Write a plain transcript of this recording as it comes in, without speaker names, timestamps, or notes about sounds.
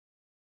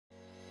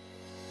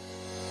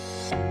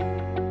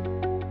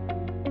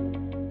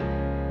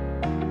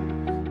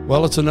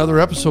Well, it's another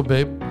episode,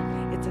 babe.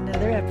 It's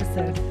another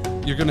episode.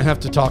 You're going to have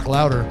to talk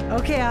louder.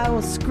 Okay, I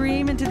will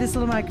scream into this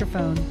little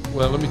microphone.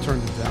 Well, let me turn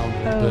it down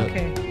a Oh, little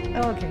bit. okay.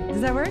 Oh, okay.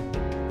 Does that work?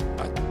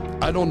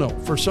 I don't know.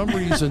 For some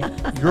reason,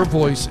 your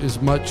voice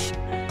is much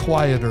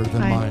quieter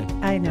than mine.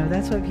 I know.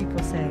 That's what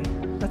people say.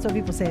 That's what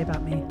people say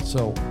about me.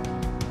 So,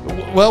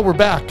 well, we're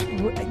back.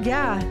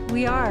 Yeah,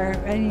 we are.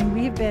 I mean,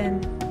 we've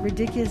been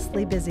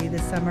ridiculously busy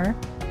this summer.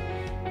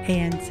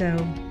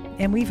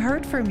 And we've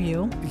heard from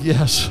you.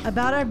 Yes.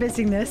 About our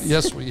busyness.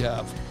 Yes, we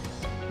have.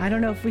 I don't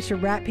know if we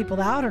should rat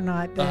people out or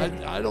not. But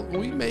I don't.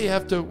 We may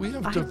have to. We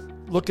have to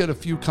look at a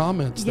few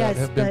comments that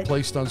have been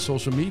placed on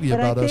social media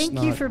about us.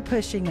 Thank you for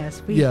pushing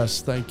us.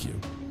 Yes, thank you.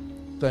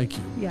 Thank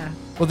you. Yeah.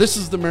 Well, this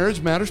is the Marriage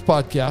Matters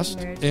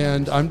podcast,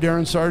 and I'm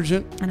Darren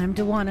Sargent. And I'm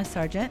Dewana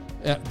Sargent.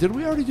 Did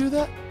we already do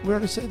that? We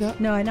already say that?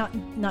 No,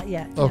 not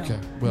yet. Okay.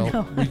 No. Well,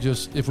 No.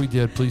 if we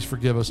did, please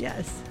forgive us.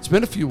 Yes. It's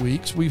been a few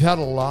weeks. We've had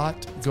a lot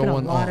going on.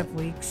 Been a lot of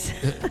weeks.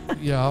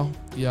 Yeah.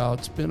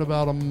 It's been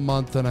about a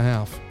month and a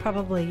half.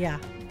 Probably, yeah.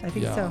 I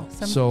think so.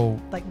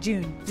 So like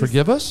June.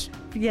 Forgive us?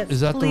 Yes. Is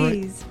that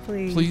please.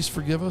 Please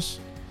forgive us.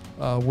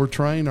 We're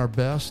trying our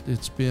best.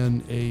 It's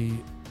been a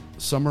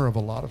summer of a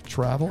lot of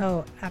travel.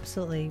 Oh,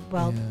 absolutely.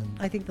 Well,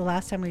 I think the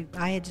last time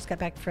I had just got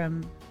back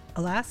from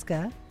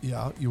Alaska.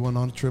 Yeah, you went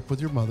on a trip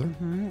with your mother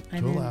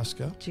to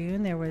Alaska.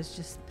 June, there was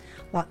just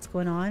lots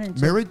going on.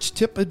 And Marriage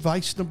tip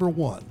advice number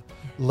 1.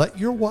 Let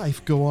your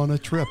wife go on a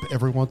trip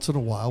every once in a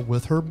while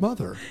with her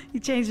mother. He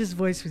changed his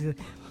voice with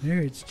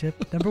marriage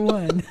tip number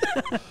 1.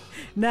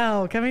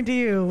 Now, coming to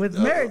you with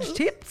marriage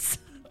tips.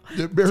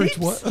 Marriage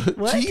what?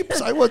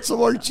 Jeeps? I want some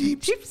more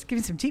Jeeps. Jeeps. Give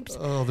me some Jeeps.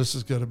 Oh, this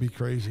is going to be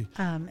crazy.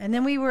 And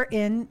then we were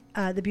in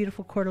the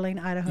beautiful Coeur d'Alene,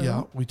 Idaho.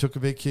 Yeah, we took a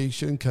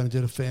vacation, kind of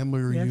did a family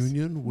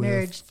reunion. With,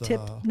 marriage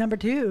tip number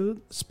 2.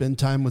 Spend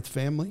time with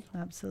family.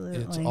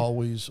 Absolutely. It's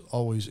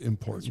always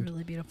important. It's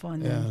really beautiful.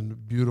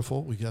 And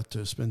beautiful. We got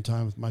to spend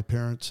time with my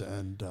parents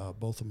and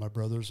both of my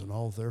brothers and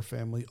all of their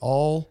family.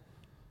 All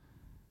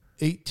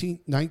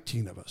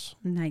 19 of us.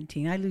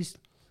 19. I lose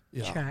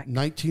track.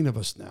 19 of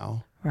us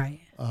now.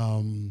 Right.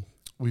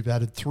 We've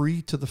added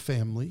 3 to the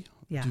family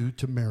due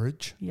to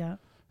marriage. Yeah.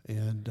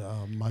 And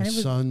my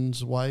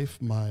son's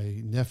wife,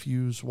 my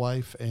nephew's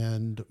wife,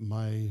 and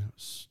my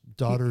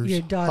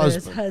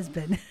daughter's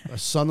husband. My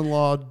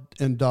son-in-law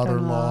and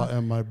daughter-in-law,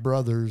 and my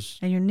brother's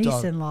and your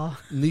niece-in-law.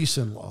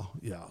 Niece-in-law,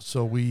 yeah.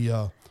 So we,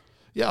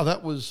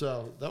 that was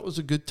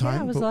a good time.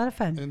 Yeah, it was a lot of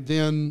fun. And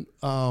then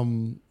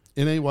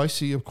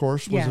NAYC, of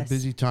course, was a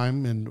busy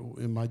time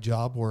in my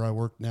job where I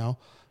work now.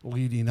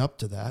 Leading up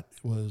to that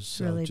was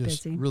really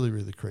just busy. really,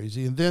 really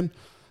crazy. And then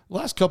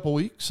last couple of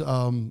weeks,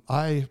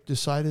 I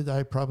decided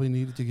I probably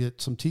needed to get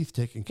some teeth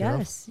taken care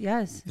of.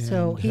 Yes.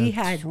 So he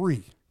had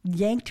 3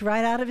 yanked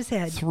right out of his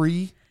head.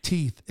 3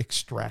 teeth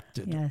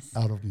extracted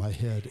out of my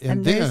head.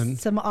 And then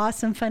there's some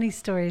awesome, funny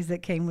stories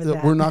that came with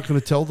that. We're not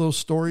going to tell those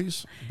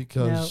stories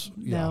because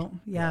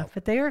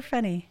but they were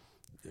funny.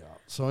 Yeah.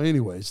 So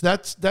anyways,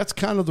 that's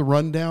kind of the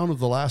rundown of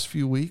the last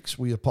few weeks.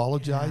 We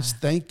apologize. Yeah.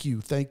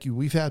 Thank you.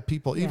 We've had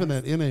people, even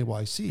at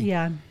NAYC.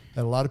 Yeah.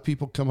 Had a lot of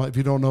people come up. If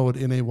you don't know what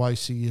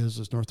NAYC is,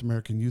 it's North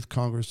American Youth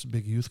Congress, a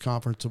big youth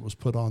conference that was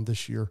put on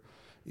this year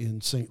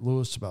in St.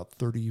 Louis, about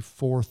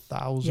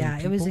 34,000 Yeah,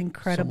 it was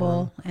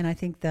incredible. And I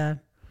think the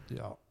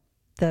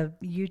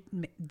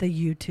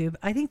YouTube,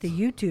 I think the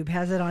YouTube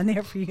has it on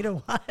there for you to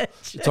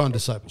watch. It's on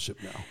Discipleship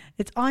Now.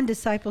 It's on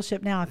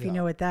Discipleship Now, if you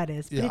know what that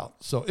is. But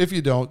so if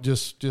you don't,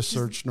 just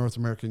search North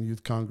American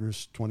Youth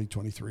Congress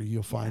 2023.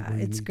 You'll find where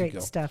you need to go. It's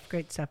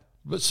great stuff.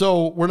 But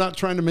so we're not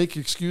trying to make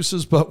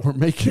excuses, but we're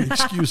making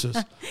excuses.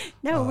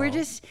 No,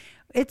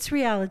 it's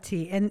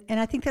reality. And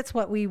I think that's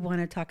what we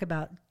want to talk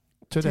about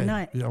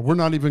tonight. Yeah, we're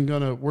not even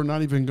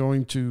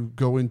going to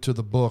go into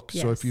the book.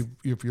 Yes. So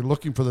if you're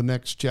looking for the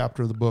next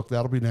chapter of the book,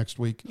 that'll be next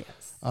week.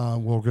 Yes.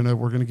 We're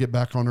gonna get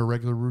back on our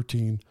regular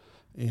routine,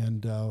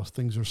 and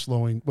things are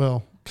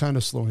kind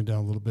of slowing down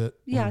a little bit.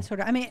 Yeah,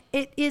 sort of. I mean,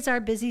 it is our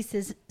busy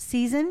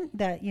season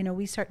that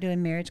we start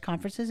doing marriage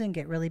conferences and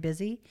get really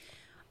busy,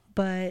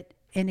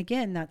 and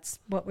again, that's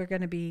what we're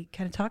going to be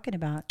kind of talking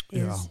about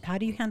is how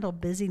do you handle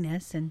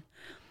busyness and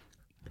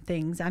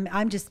things.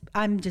 I'm just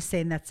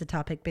saying that's the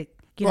topic, but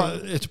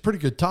it's a pretty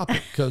good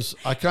topic because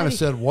I kind of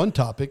said one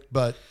topic,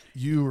 but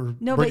you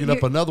were bringing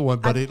up another one,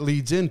 but it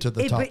leads into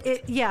the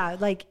topic.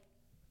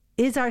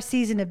 Is our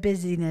season of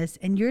busyness,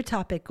 and your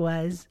topic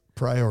was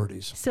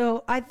priorities.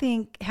 So I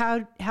think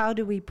how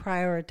do we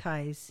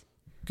prioritize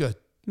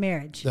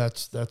marriage?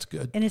 That's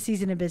good in a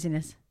season of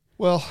busyness.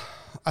 Well,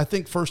 I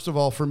think first of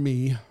all, for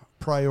me,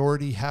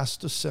 priority has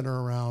to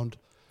center around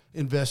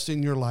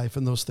investing your life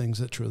in those things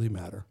that truly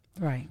matter.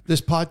 Right.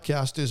 This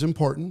podcast is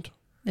important.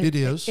 It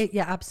is.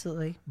 Yeah,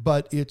 absolutely.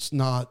 But it's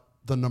not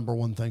the number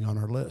one thing on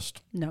our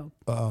list. No.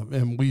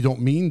 And we don't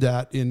mean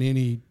that in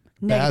any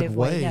negative bad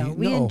way. No,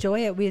 we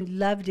enjoy it. We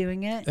love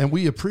doing it. And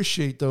we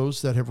appreciate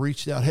those that have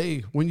reached out.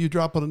 Hey, when you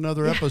drop on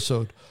another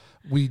episode,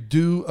 We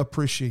do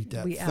appreciate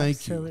that. We Thank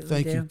you. absolutely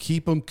Thank you. do.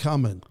 Keep them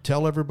coming.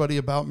 Tell everybody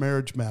about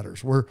Marriage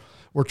Matters. We're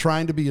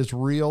trying to be as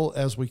real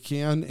as we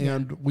can,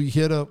 and we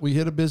hit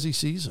a busy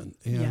season.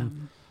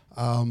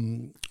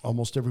 And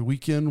almost every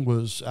weekend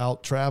was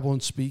out traveling,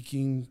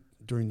 speaking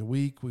during the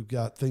week. We've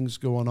got things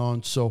going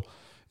on. So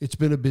it's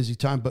been a busy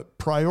time, but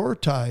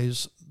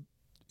prioritize,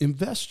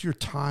 invest your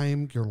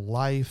time, your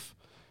life,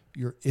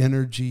 your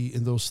energy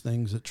in those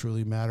things that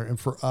truly matter. And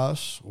for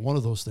us, one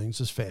of those things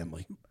is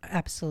family.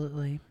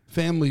 Absolutely.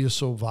 Family is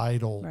so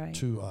vital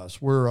to us.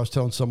 I was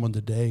telling someone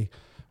today,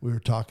 we were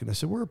talking, I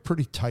said, we're a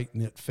pretty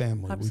tight-knit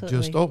family.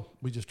 Absolutely.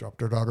 We just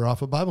dropped our daughter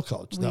off at Bible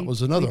college. That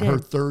was we did. her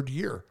third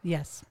year.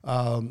 Yes.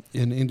 In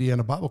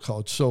Indiana Bible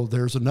College. So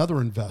there's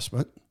another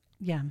investment.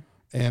 Yeah.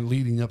 And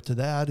leading up to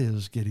that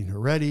is getting her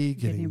ready,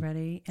 Getting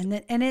ready.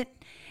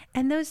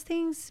 And those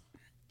things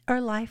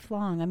are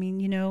lifelong. I mean,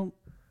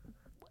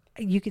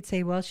 you could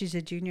say, well, she's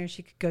a junior,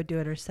 she could go do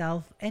it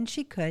herself, and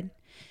she could.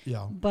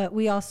 Yeah. But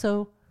we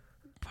also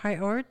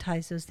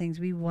prioritize those things.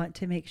 We want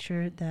to make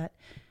sure that,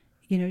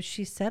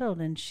 she's settled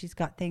and she's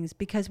got things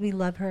because we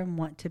love her and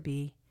want to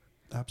be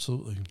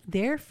absolutely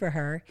there for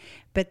her.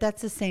 But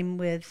that's the same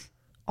with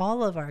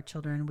all of our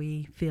children.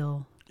 We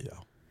feel,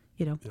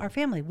 our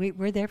family,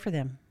 we're there for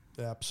them.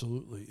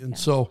 Absolutely. And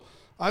so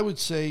I would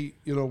say,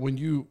 when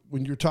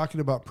you're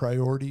talking about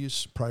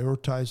priorities,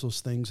 prioritize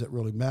those things that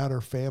really matter.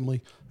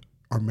 Family,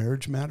 our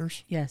marriage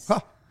matters. Yes.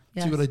 Huh.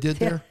 Yes. See what I did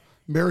there?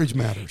 Marriage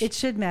matters. It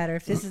should matter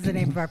if this is the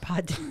name of our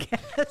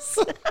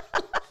podcast.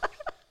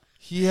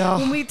 Yeah.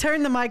 When we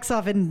turn the mics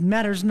off, it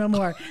matters no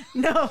more.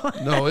 No,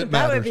 it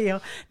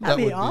matters. That'd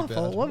be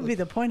awful. What would be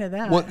the point of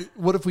that?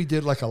 What if we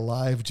did like a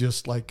live,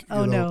 just like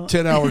 10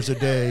 10 hours a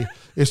day?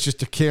 It's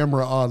just a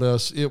camera on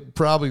us. It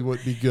probably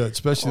wouldn't be good,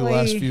 especially the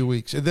last few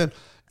weeks. And then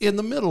in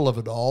the middle of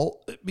it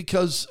all,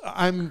 because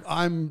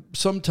I'm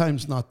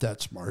sometimes not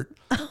that smart.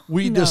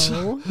 We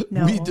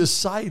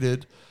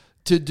decided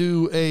to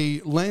do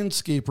a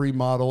landscape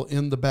remodel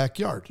in the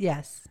backyard.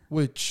 Yes.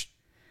 Which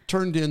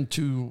turned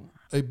into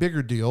a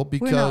bigger deal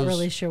because we're not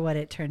really sure what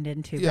it turned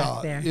into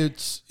back there.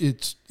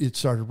 It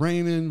started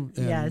raining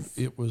and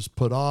it was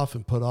put off,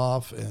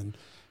 and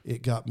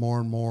it got more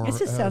and more.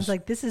 This sounds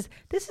like this is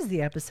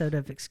the episode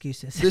of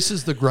excuses. This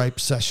is the gripe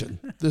session.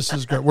 This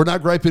is great. We're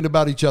not griping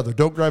about each other.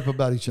 Don't gripe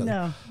about each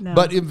other. No.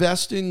 But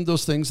invest in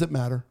those things that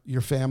matter. Your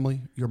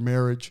family, your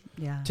marriage.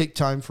 Yeah. Take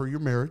time for your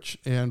marriage.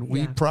 And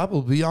we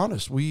probably, be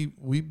honest,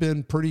 we've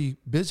been pretty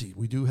busy.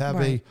 We do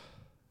have a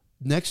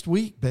next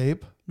week,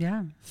 babe.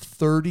 Yeah.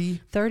 30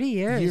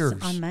 years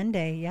on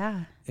Monday.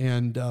 Yeah.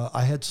 And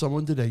I had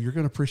someone today. You're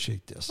going to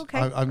appreciate this. Okay.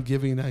 I'm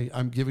giving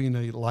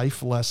a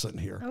life lesson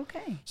here.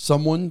 Okay.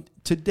 Someone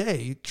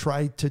today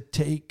tried to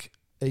take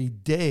a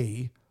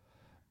day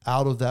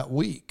out of that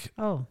week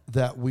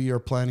that we are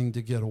planning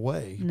to get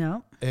away.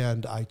 No.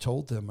 And I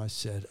told them, I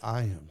said,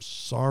 I am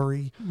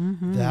sorry.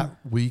 Mm-hmm. That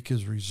week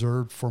is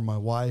reserved for my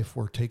wife.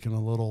 We're taking a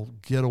little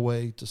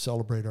getaway to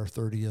celebrate our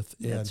 30th.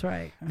 That's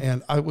right.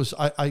 And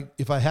I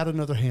if I had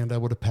another hand, I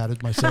would have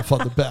patted myself on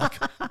the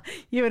back.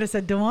 You would have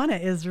said,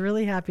 Dewana is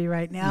really happy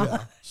right now.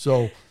 Yeah.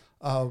 So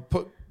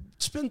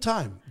spend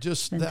time,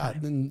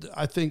 time. And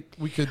I think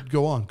we could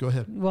go on. Go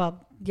ahead.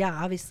 Well,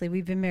 yeah, obviously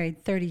we've been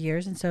married 30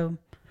 years. And so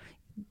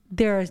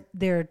there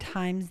are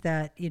times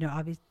that,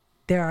 obviously,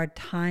 there are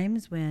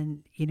times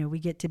when, we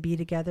get to be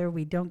together,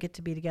 we don't get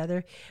to be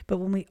together. But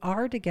when we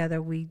are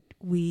together,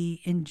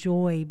 we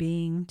enjoy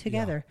being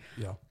together.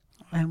 Yeah.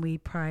 And we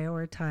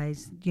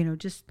prioritize,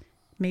 just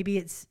maybe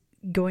it's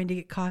going to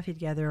get coffee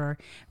together, or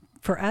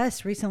for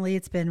us recently,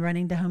 it's been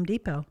running to Home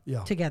Depot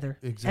together.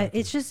 Exactly.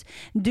 It's just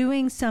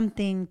doing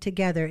something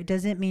together. It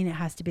doesn't mean it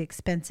has to be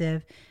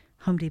expensive.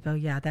 Home Depot,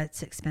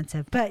 that's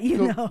expensive, but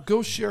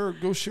go share a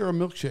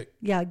milkshake.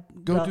 Yeah,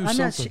 do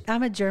something.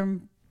 I'm a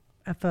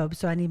germphobe,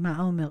 so I need my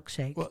own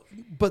milkshake. Well,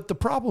 but the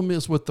problem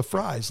is with the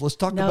fries. Let's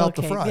talk about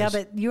the fries. Yeah,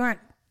 but you aren't.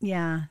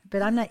 Yeah,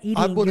 but I'm not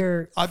eating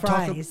your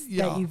fries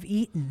that you've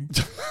eaten.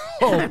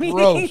 Oh,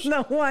 gross!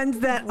 The ones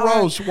that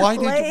gross. Are Why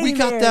did we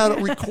got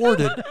that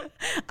recorded?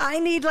 I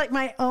need like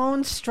my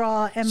own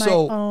straw and my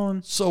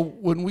own. So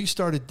when we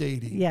started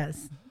dating,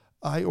 yes.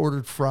 I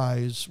ordered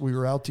fries. We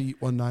were out to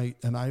eat one night,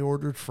 and I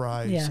ordered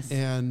fries. Yes.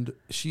 And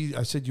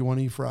I said, "You want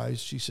to eat fries?"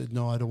 She said,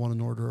 "No, I don't want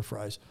an order of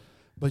fries."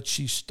 But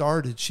she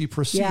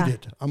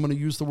proceeded. I'm going to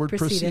use the word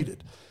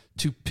proceeded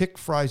to pick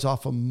fries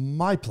off of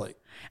my plate.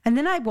 And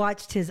then I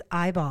watched his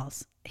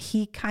eyeballs.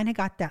 He kind of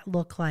got that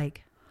look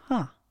like,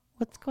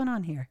 what's going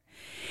on here?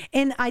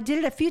 And I did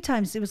it a few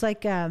times. It was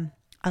like a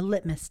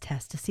litmus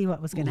test to see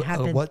what was going to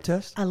happen. A what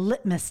test? A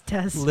litmus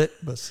test.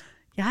 Litmus.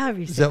 Yeah, however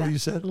you say that. Is that what you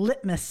said?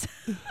 Litmus.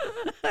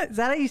 Is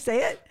that how you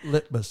say it?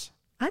 Litmus.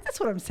 That's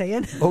what I'm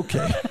saying.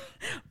 Okay.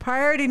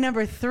 Priority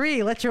number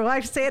 3, let your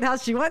wife say it how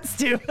she wants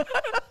to.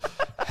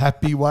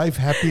 Happy wife,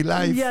 happy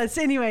life. Yes.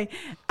 Anyway,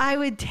 I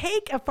would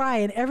take a fry,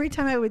 and every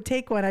time I would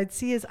take one, I'd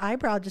see his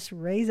eyebrow just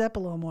raise up a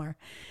little more.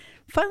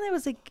 Finally, I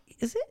was like,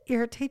 "Is it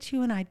irritates you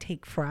when I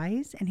take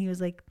fries?" And he was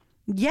like,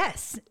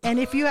 "Yes. And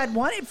if you had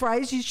wanted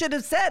fries, you should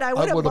have said I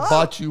would have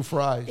bought you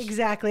fries."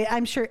 Exactly.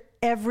 I'm sure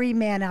every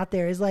man out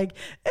there is like,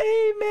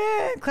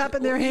 amen,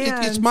 clapping their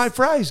hands. It's my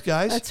fries,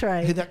 guys. That's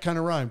right. Hey, that kind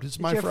of rhymed. It's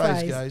my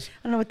fries, guys.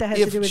 I don't know what that has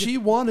to do with If she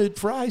wanted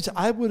fries,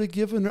 I would have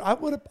given her. I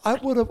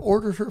would have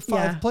ordered her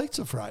 5 plates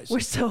of fries. We're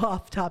so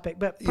off topic,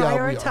 but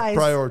prioritize.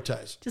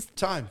 Prioritize. Just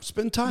time.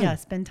 Spend time. Yeah,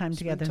 spend time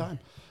together. Time.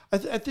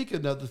 I think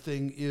another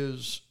thing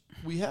is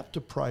we have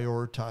to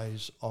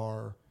prioritize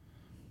our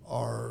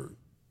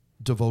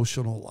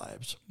devotional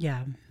lives.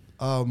 Yeah.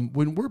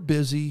 When we're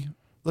busy,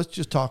 let's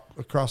just talk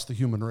across the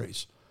human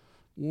race.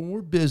 When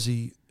we're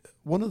busy,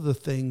 one of the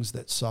things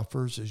that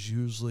suffers is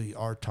usually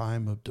our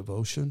time of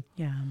devotion.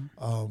 Yeah.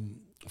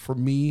 For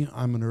me,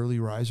 I'm an early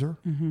riser,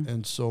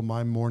 and so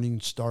my morning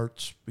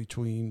starts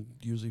between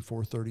usually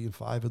 4:30 and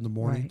 5 in the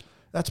morning. Right.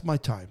 That's my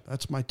time.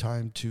 That's my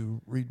time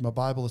to read my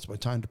Bible. It's my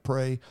time to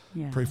pray.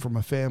 Yeah. Pray for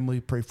my family.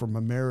 Pray for my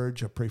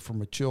marriage. I pray for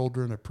my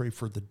children. I pray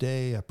for the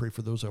day. I pray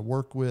for those I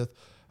work with.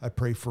 I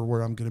pray for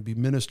where I'm going to be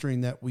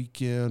ministering that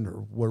weekend or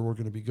where we're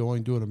going to be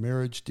going doing a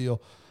marriage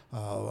deal.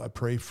 I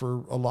pray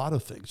for a lot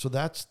of things. So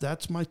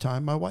that's my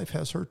time. My wife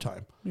has her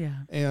time. Yeah.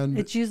 And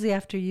it's usually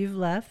after you've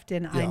left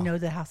and I know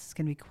the house is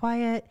going to be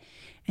quiet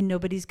and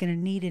nobody's going to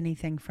need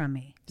anything from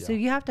me. Yeah. So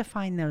you have to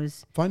find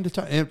those. Find the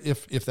time. And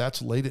if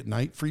that's late at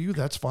night for you,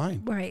 that's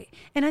fine. Right.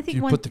 And I think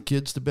you put the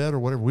kids to bed or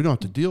whatever. We don't have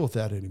to deal with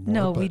that anymore.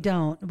 No, we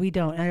don't. We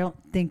don't. I don't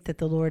think that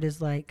the Lord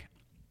is like,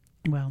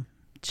 well,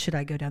 should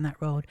I go down that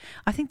road?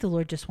 I think the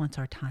Lord just wants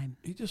our time.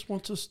 He just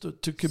wants us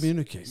to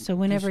communicate. So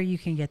whenever you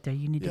can get there,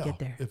 you need to get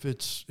there. If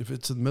it's in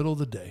the middle of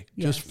the day,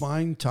 just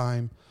find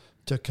time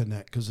to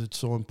connect because it's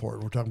so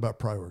important. We're talking about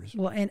priorities.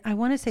 Well, and I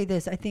want to say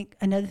this. I think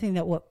another thing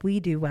that what we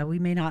do, while we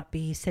may not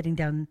be sitting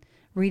down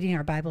reading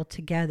our Bible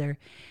together,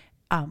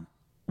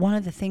 one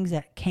of the things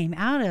that came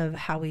out of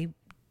how we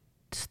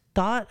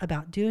thought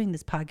about doing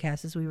this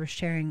podcast is we were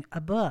sharing a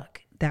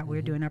book that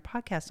we're doing our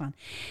podcast on.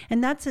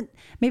 And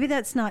maybe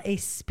that's not a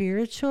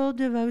spiritual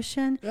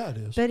devotion. Yeah, it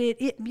is. But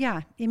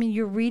I mean,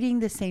 you're reading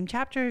the same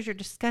chapters, you're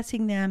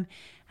discussing them.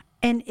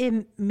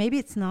 And maybe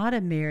it's not a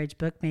marriage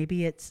book.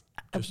 Maybe it's,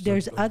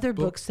 there's other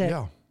books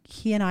that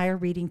he and I are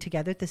reading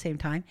together at the same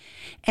time.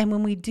 And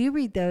when we do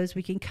read those,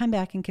 we can come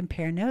back and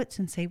compare notes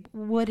and say,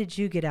 what did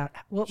you get out?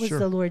 What was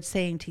the Lord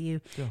saying to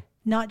you? Yeah.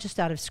 Not just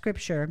out of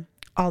scripture,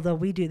 although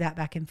we do that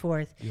back and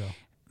forth. Yeah.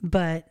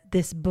 But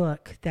this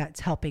book that's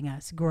helping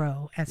us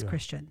grow as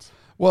Christians.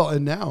 Well,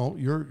 and now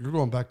you're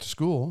going back to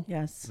school.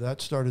 Yes.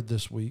 That started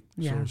this week.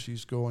 Yeah. So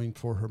she's going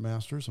for her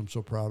master's. I'm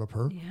so proud of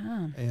her.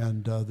 Yeah.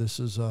 And this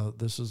is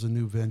a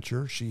new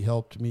venture. She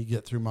helped me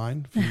get through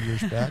mine a few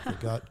years back.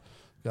 I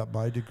got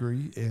my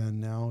degree, and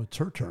now it's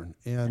her turn.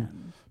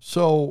 And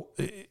so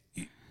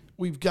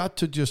we've got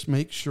to just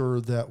make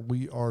sure that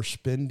we are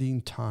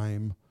spending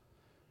time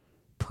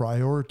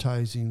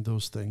prioritizing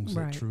those things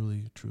that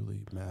truly,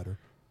 truly matter.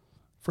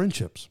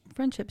 Friendships,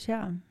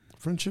 yeah.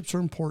 Friendships are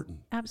important.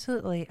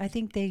 Absolutely. I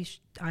think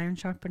iron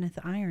sharpeneth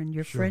iron.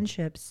 Your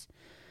friendships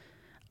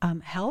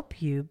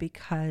help you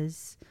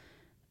because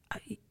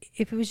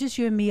if it was just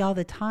you and me all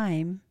the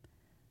time,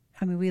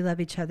 I mean, we love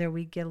each other,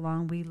 we get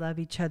along, we love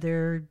each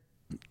other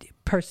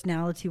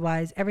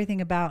personality-wise,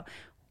 everything about.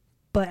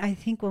 But I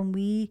think when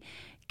we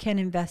can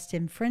invest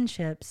in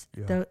friendships,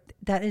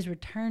 that is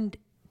returned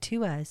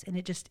to us, and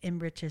it just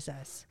enriches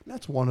us.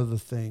 That's one of the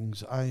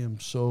things I am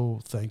so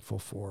thankful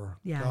for.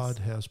 Yes. God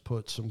has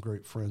put some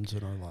great friends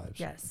in our lives.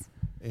 Yes.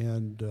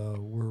 And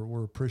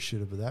we're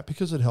appreciative of that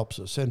because it helps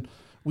us. And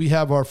we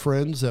have our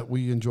friends that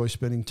we enjoy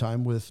spending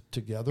time with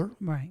together.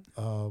 Right.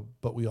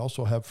 But we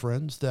also have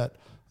friends that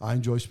I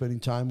enjoy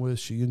spending time with,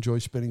 she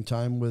enjoys spending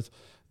time with,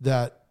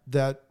 that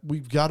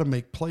we've got to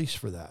make place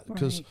for that.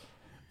 Because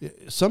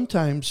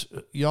sometimes,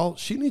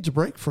 she needs a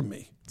break from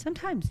me.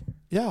 Sometimes.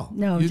 Yeah.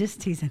 No, just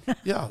teasing.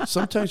 Yeah.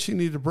 Sometimes she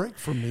needs a break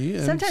from me.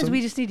 And sometimes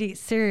we just need to eat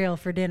cereal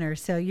for dinner.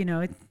 So,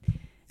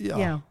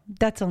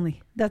 that's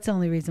the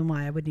only reason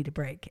why I would need a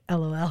break.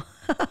 LOL.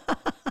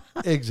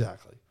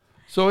 Exactly.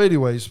 So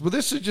anyways,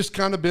 this has just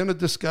kind of been a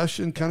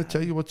discussion, kind of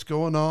tell you what's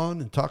going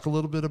on and talk a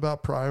little bit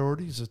about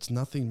priorities. It's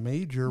nothing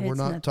major. We're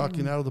not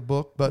talking out of the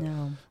book, but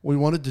we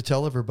wanted to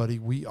tell everybody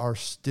we are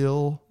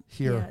still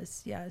here.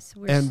 Yes.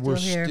 We're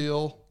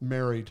still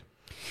married.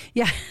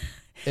 Yeah.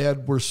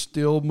 And we're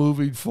still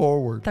moving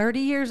forward.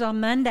 30 years on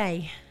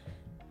Monday.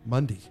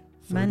 30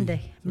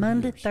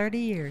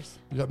 years.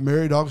 We got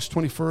married August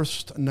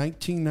 21st,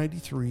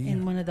 1993.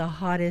 In one of the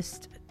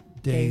hottest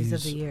days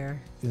of the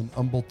year. In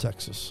Humble,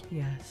 Texas.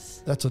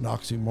 Yes. That's an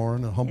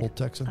oxymoron, a humble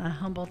Texan.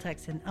 Humble,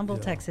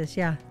 Texas,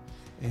 yeah.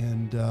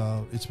 And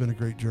it's been a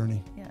great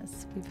journey.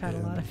 Yes, we've had a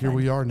lot of fun. Here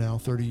we are now,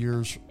 30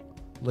 years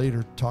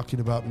later,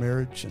 talking about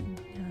marriage, and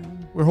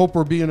we hope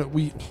we're being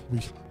we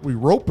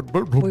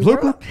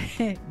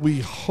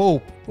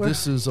hope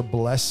this is a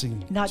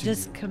blessing. Not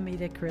just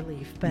comedic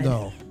relief, but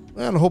no.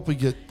 And I hope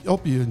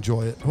you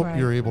enjoy it. Hope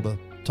you're able to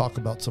talk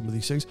about some of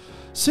these things.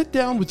 Sit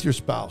down with your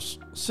spouse.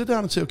 Sit down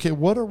and say, okay,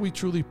 what are we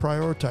truly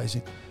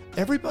prioritizing?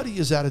 Everybody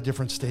is at a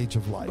different stage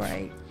of life.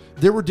 Right.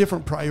 There were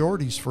different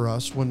priorities for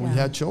us when we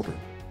had children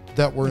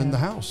that were in the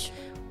house.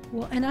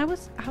 Well, and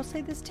I'll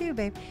say this too,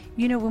 babe.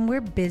 When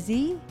we're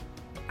busy,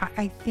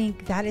 I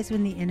think that is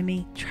when the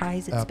enemy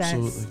tries its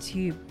best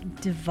to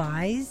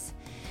devise.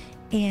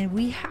 And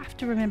we have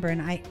to remember,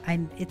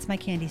 and it's my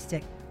candy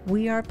stick,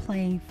 we are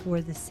playing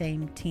for the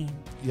same team.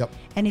 Yep.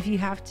 And if you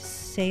have to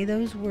say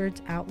those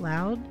words out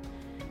loud,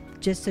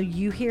 just so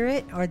you hear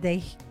it, or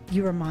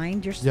you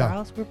remind your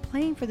spouse, we're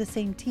playing for the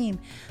same team.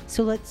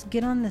 So let's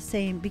get on the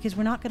same, because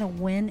we're not going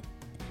to win.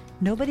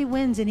 Nobody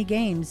wins any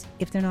games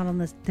if they're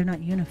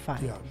not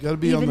unified. Yeah, got to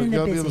be on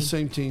the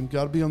same team.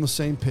 Got to be on the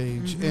same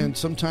page. Mm-hmm. And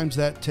sometimes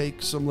that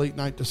takes some late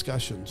night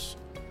discussions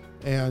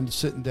and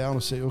sitting down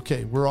and say,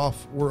 okay, we're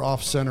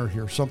off center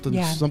here.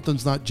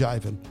 Something's not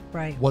jiving.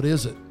 Right. What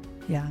is it?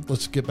 Yeah.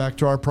 Let's get back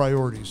to our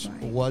priorities.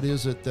 Right. What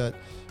is it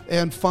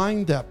and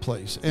find that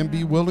place and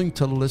be willing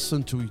to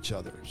listen to each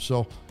other.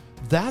 So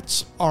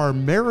that's our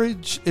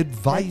marriage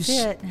advice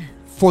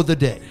for the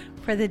day.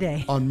 For the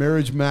day. On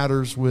Marriage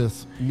Matters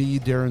with me,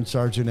 Darren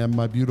Sargent, and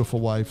my beautiful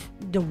wife,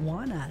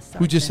 Dewana Sargent.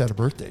 Who just had a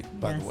birthday,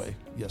 by the way,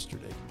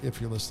 yesterday.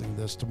 If you're listening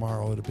to this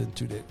tomorrow, it would have been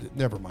 2 days.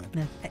 Never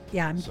mind.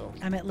 Yeah,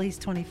 I'm at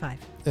least 25.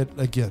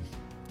 Again.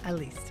 At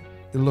least.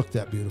 It looked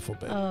that beautiful,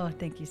 babe. Oh,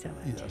 thank you so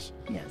much. Yes.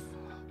 Yes.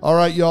 All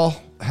right, y'all.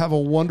 Have a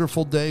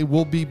wonderful day.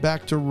 We'll be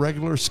back to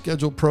regular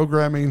scheduled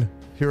programming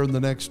here in the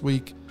next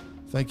week.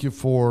 Thank you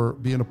for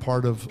being a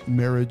part of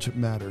Marriage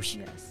Matters.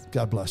 Yes.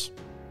 God bless.